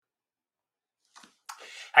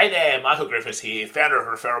Hey there, Michael Griffiths here, founder of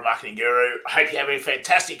Referral Marketing Guru. I hope you have a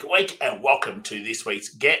fantastic week and welcome to this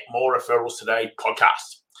week's Get More Referrals Today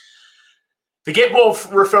podcast. The Get More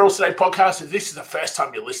Referrals Today podcast, if this is the first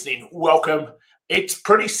time you're listening, welcome. It's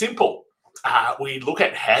pretty simple. We look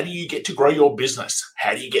at how do you get to grow your business?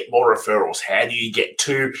 How do you get more referrals? How do you get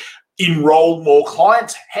to enroll more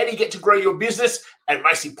clients? How do you get to grow your business? And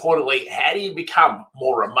most importantly, how do you become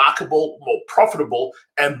more remarkable, more profitable,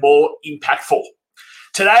 and more impactful?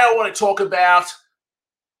 Today, I want to talk about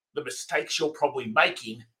the mistakes you're probably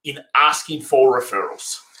making in asking for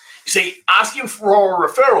referrals. You see, asking for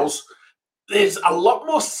referrals, there's a lot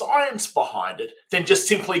more science behind it than just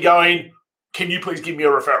simply going, can you please give me a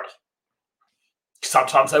referral?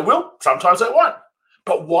 Sometimes they will, sometimes they won't.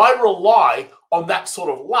 But why rely on that sort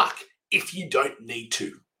of luck if you don't need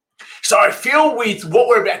to? So I feel with what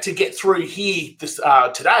we're about to get through here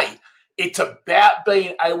today, it's about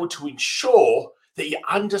being able to ensure that you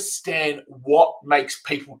understand what makes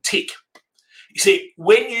people tick. You see,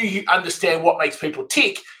 when you understand what makes people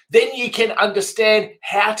tick, then you can understand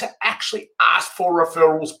how to actually ask for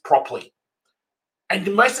referrals properly.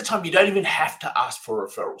 And most of the time, you don't even have to ask for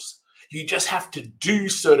referrals. You just have to do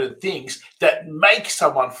certain things that make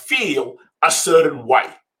someone feel a certain way.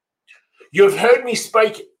 You've heard me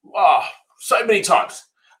speak so many times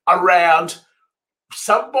around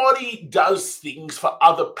somebody does things for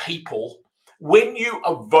other people when you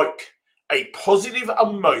evoke a positive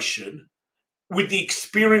emotion with the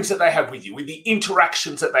experience that they have with you, with the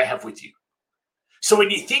interactions that they have with you. So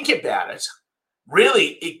when you think about it, really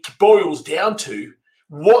it boils down to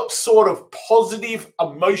what sort of positive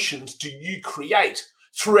emotions do you create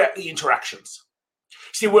throughout the interactions?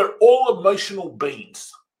 See, we're all emotional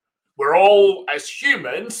beings. We're all, as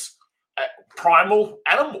humans, primal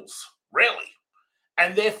animals, really.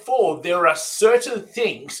 And therefore, there are certain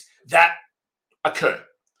things that occur.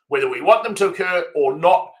 Whether we want them to occur or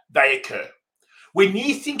not, they occur. When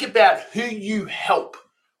you think about who you help,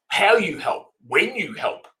 how you help, when you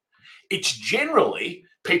help, it's generally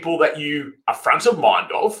people that you are front of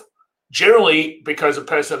mind of, generally because a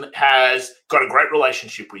person has got a great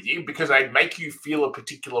relationship with you, because they make you feel a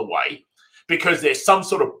particular way, because there's some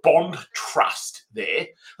sort of bond trust there.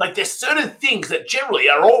 Like there's certain things that generally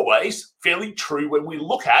are always fairly true when we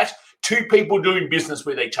look at two people doing business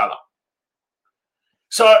with each other.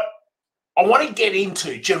 So I want to get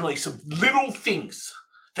into generally some little things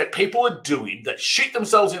that people are doing that shoot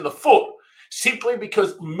themselves in the foot simply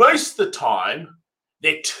because most of the time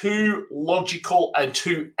they're too logical and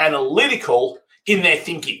too analytical in their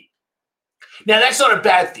thinking. Now, that's not a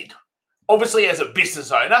bad thing. Obviously, as a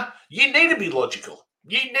business owner, you need to be logical.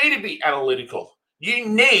 You need to be analytical. You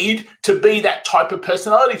need to be that type of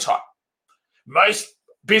personality type. Most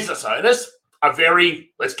business owners are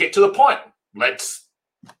very, let's get to the point. Let's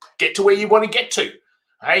get to where you want to get to.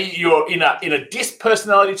 Hey, you're in a DISC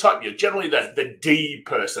personality type. You're generally the D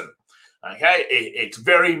person. Okay, it's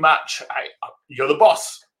very much you're the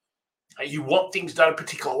boss. You want things done a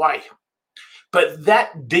particular way. But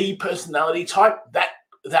that D personality type,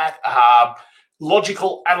 that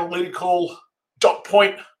logical, analytical, dot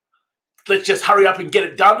point, let's just hurry up and get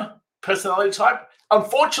it done personality type,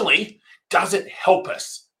 unfortunately, doesn't help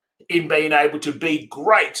us in being able to be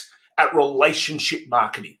great at relationship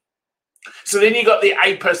marketing. So then you got the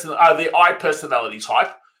I personality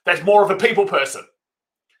type. That's more of a people person.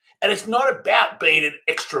 And it's not about being an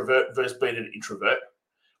extrovert versus being an introvert.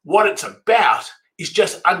 What it's about is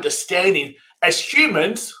just understanding as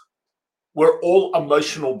humans, we're all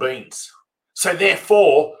emotional beings. So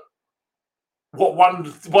therefore,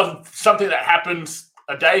 something that happens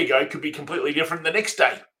a day ago could be completely different the next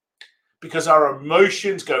day because our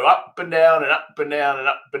emotions go up and down and up and down and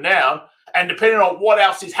up and down. And depending on what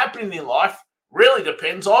else is happening in life, really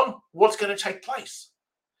depends on what's going to take place.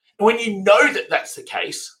 And when you know that that's the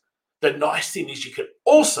case, the nice thing is you can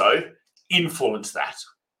also influence that.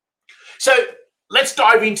 So let's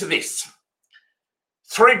dive into this.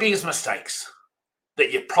 3 biggest mistakes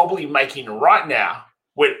that you're probably making right now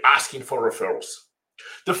when asking for referrals.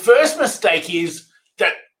 The first mistake is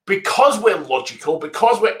that because we're logical,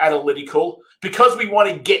 because we're analytical, because we want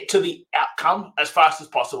to get to the outcome as fast as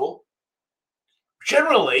possible,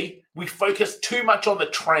 generally we focus too much on the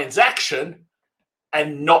transaction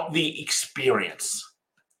and not the experience.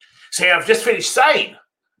 See, I've just finished saying,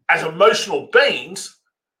 as emotional beings,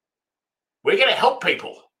 we're going to help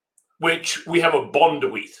people, which we have a bond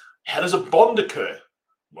with. How does a bond occur?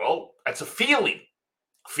 Well, that's a feeling.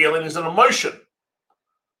 Feeling is an emotion.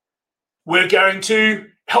 We're going to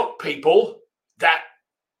help people that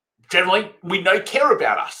generally we know care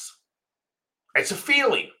about us. It's a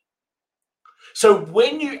feeling. So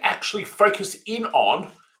when you actually focus in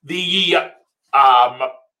on the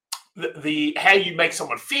how you make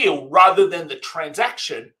someone feel rather than the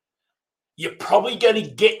transaction, you're probably going to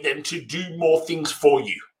get them to do more things for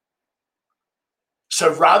you.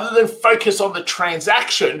 So rather than focus on the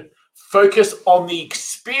transaction, focus on the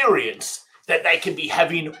experience that they can be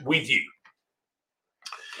having with you.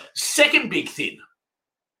 Second big thing,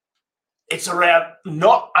 it's around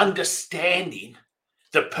not understanding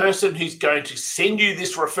the person who's going to send you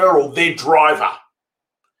this referral, their driver.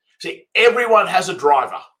 See, everyone has a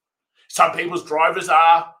driver. Some people's drivers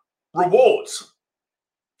are rewards,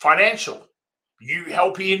 financial. You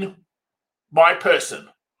helping my person.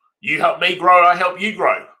 You help me grow, I help you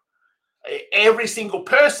grow. Every single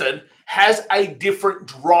person has a different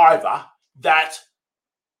driver that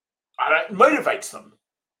motivates them.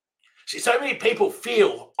 See, so many people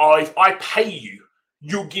feel, oh, if I pay you,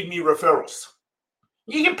 you'll give me referrals.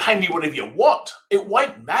 You can pay me whatever you want. It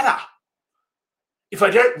won't matter. If I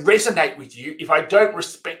don't resonate with you, if I don't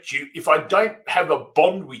respect you, if I don't have a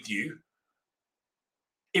bond with you,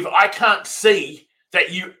 if I can't see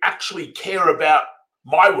that you actually care about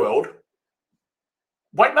my world,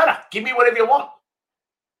 won't matter. Give me whatever you want.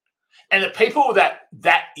 And the people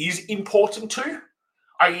that is important to,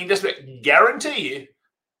 I can just guarantee you,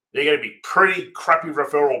 they're going to be pretty crappy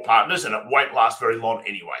referral partners and it won't last very long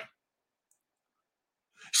anyway.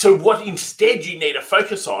 So what instead you need to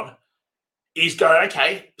focus on is going,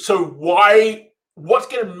 okay, so what's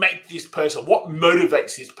going to make this person, what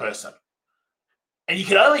motivates this person? And you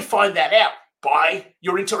can only find that out by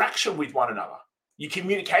your interaction with one another, your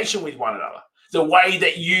communication with one another, the way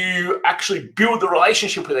that you actually build the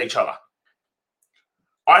relationship with each other.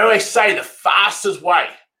 I always say the fastest way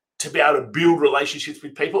to be able to build relationships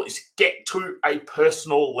with people is get to a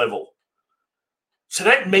personal level. So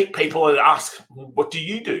don't meet people and ask, what do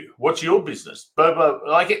you do? What's your business? Blah, blah.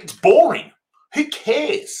 Like, it's boring. Who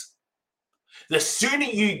cares? The sooner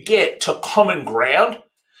you get to common ground,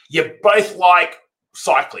 you both like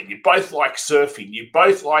cycling, you both like surfing, you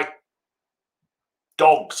both like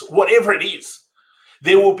dogs, whatever it is,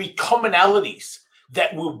 there will be commonalities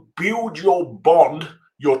that will build your bond,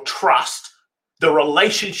 your trust, the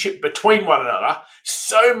relationship between one another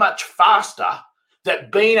so much faster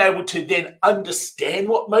that being able to then understand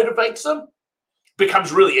what motivates them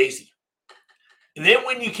becomes really easy. And then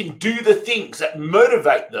when you can do the things that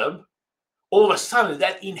motivate them, all of a sudden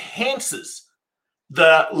that enhances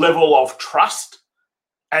the level of trust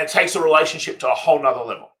and it takes a relationship to a whole nother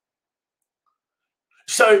level.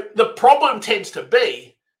 So the problem tends to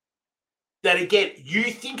be that, again, you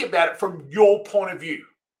think about it from your point of view.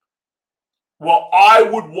 Well, I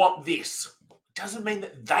would want this. It doesn't mean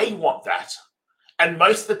that they want that. And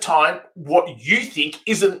most of the time, what you think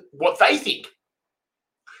isn't what they think.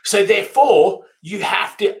 So therefore, you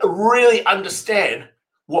have to really understand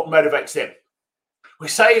what motivates them. We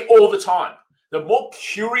say all the time, the more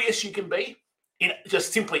curious you can be in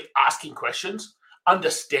just simply asking questions,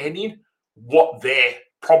 understanding what their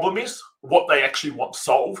problem is, what they actually want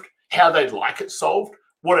solved, how they'd like it solved,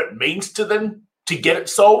 what it means to them to get it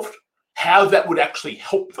solved, how that would actually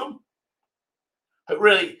help them. But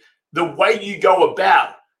really, the way you go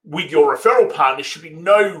about with your referral partner should be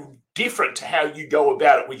no different to how you go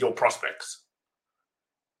about it with your prospects.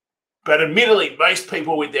 But admittedly, most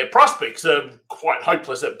people with their prospects are quite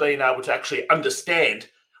hopeless at being able to actually understand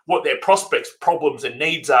what their prospects' problems and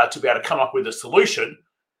needs are to be able to come up with a solution.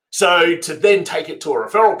 So to then take it to a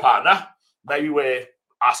referral partner, maybe we're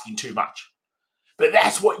asking too much. But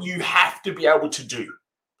that's what you have to be able to do.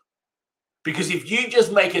 Because if you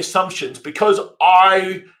just make assumptions, because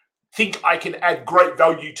I think I can add great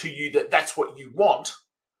value to you, that's what you want,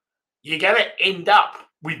 you're going to end up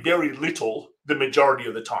with very little the majority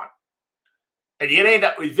of the time. And you're going to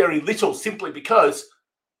end up with very little simply because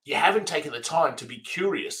you haven't taken the time to be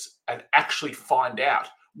curious and actually find out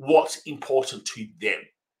what's important to them.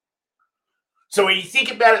 So when you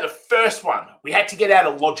think about it, the first one, we had to get out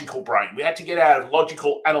of logical brain. We had to get out of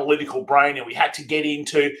logical, analytical brain, and we had to get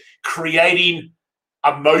into creating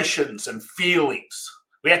emotions and feelings.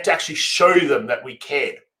 We had to actually show them that we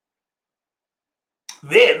cared.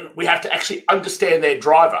 Then we have to actually understand their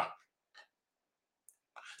driver.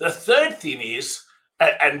 The third thing is,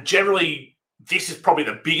 and generally this is probably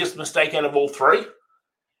the biggest mistake out of all three,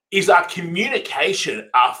 is our communication,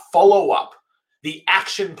 our follow-up, the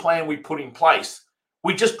action plan we put in place.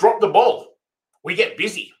 We just drop the ball. We get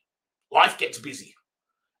busy. Life gets busy.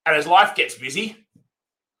 And as life gets busy,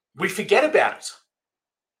 we forget about it.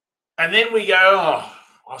 And then we go, oh,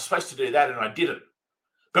 I was supposed to do that and I didn't.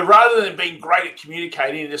 But rather than being great at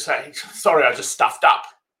communicating and just say, sorry, I just stuffed up,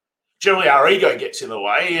 Generally, our ego gets in the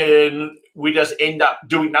way and we just end up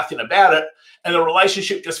doing nothing about it, and the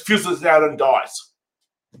relationship just fizzles out and dies.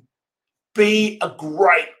 Be a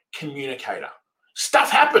great communicator. Stuff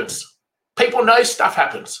happens. People know stuff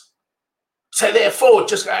happens. So therefore,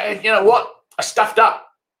 just go, hey, you know what? I stuffed up.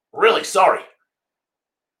 Really sorry.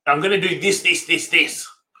 I'm going to do this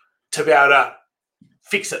to be able to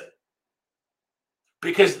fix it.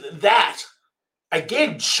 Because that,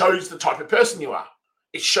 again, shows the type of person you are.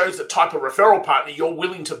 It shows the type of referral partner you're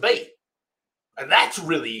willing to be. And that's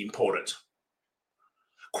really important.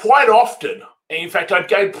 Quite often, and in fact, I'd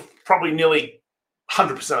go probably nearly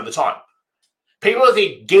 100% of the time, people that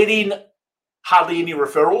are getting hardly any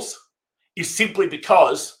referrals is simply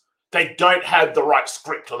because they don't have the right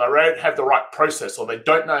script, or they don't have the right process, or they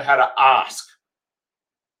don't know how to ask.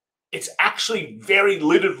 It's actually very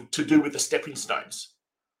little to do with the stepping stones.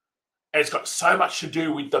 And it's got so much to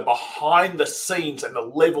do with the behind the scenes and the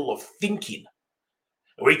level of thinking.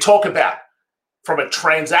 We talk about from a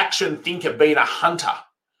transaction thinker being a hunter,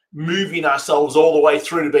 moving ourselves all the way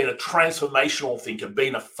through to being a transformational thinker,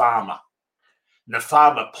 being a farmer. And the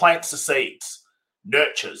farmer plants the seeds,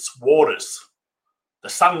 nurtures, waters. The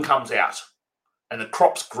sun comes out and the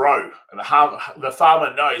crops grow. And the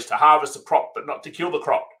farmer knows to harvest the crop, but not to kill the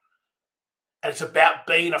crop. And it's about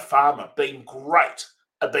being a farmer, being great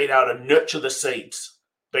at being able to nurture the seeds,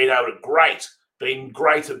 being great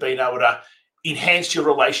at being able to enhance your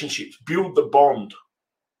relationships, build the bond.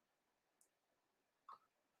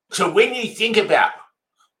 So when you think about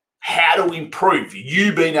how to improve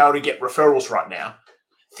you being able to get referrals right now,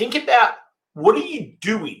 think about what are you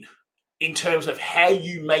doing in terms of how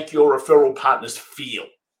you make your referral partners feel.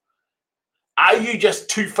 Are you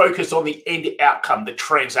just too focused on the end outcome, the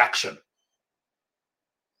transaction?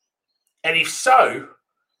 And if so,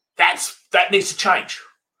 that needs to change.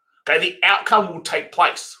 Okay, the outcome will take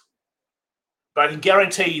place. But I can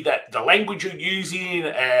guarantee that the language you're using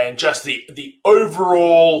and just the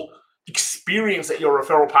overall experience that your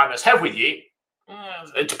referral partners have with you,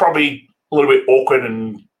 it's probably a little bit awkward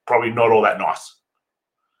and probably not all that nice.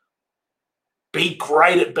 Be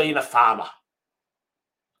great at being a farmer.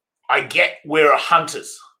 I get we're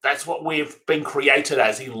hunters. That's what we've been created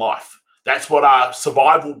as in life. That's what our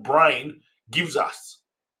survival brain gives us.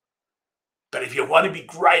 But if you want to be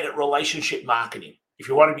great at relationship marketing, if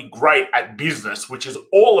you want to be great at business, which is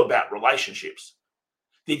all about relationships,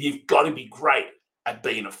 then you've got to be great at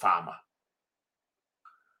being a farmer.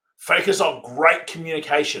 Focus on great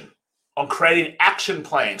communication, on creating action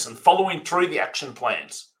plans and following through the action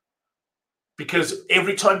plans. Because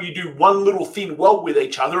every time you do one little thing well with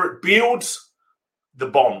each other, it builds the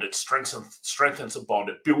bond. It strengthens the bond.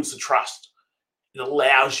 It builds the trust. It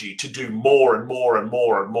allows you to do more and more and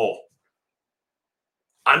more and more.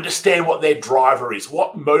 Understand what their driver is,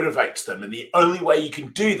 what motivates them. And the only way you can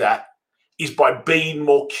do that is by being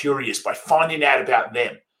more curious, by finding out about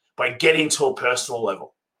them, by getting to a personal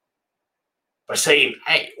level, by saying,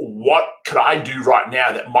 hey, what could I do right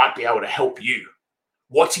now that might be able to help you?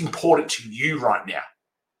 What's important to you right now?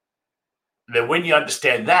 And then when you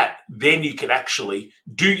understand that, then you can actually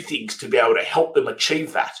do things to be able to help them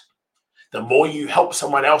achieve that. The more you help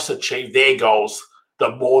someone else achieve their goals,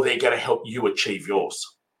 the more they're going to help you achieve yours.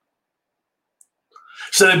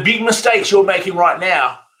 So the big mistakes you're making right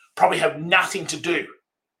now probably have nothing to do,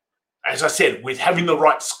 as I said, with having the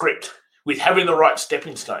right script, with having the right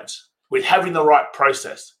stepping stones, with having the right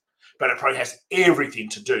process, but it probably has everything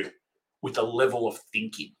to do with the level of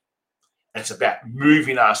thinking. And it's about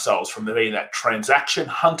moving ourselves from being that transaction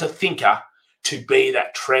hunter thinker to be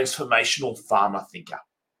that transformational farmer thinker.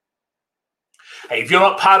 Hey, if you're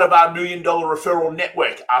not part of our $1 Million Referral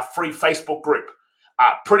Network, our free Facebook group,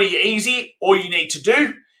 pretty easy. All you need to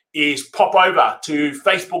do is pop over to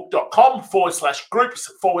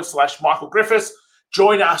facebook.com/groups/Michael Griffiths.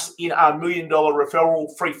 Join us in our $1 Million Referral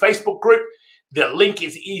free Facebook group. The link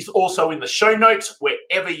is also in the show notes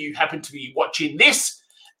wherever you happen to be watching this.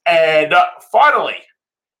 And finally,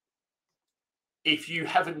 if you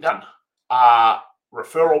haven't done our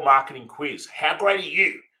referral marketing quiz, how great are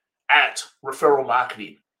you at referral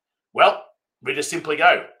marketing? Well, we just simply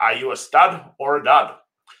go, are you a stud or a dud?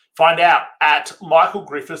 Find out at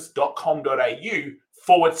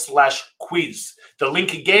michaelgriffiths.com.au/quiz. The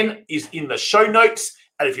link again is in the show notes.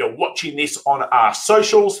 And if you're watching this on our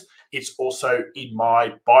socials, it's also in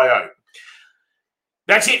my bio.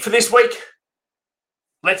 That's it for this week.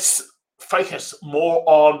 Let's focus more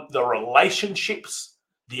on the relationships,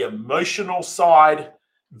 the emotional side,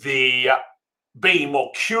 the being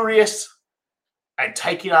more curious, and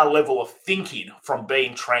taking our level of thinking from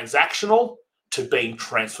being transactional to being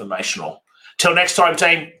transformational. Till next time,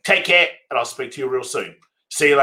 team, take care, and I'll speak to you real soon. See you later.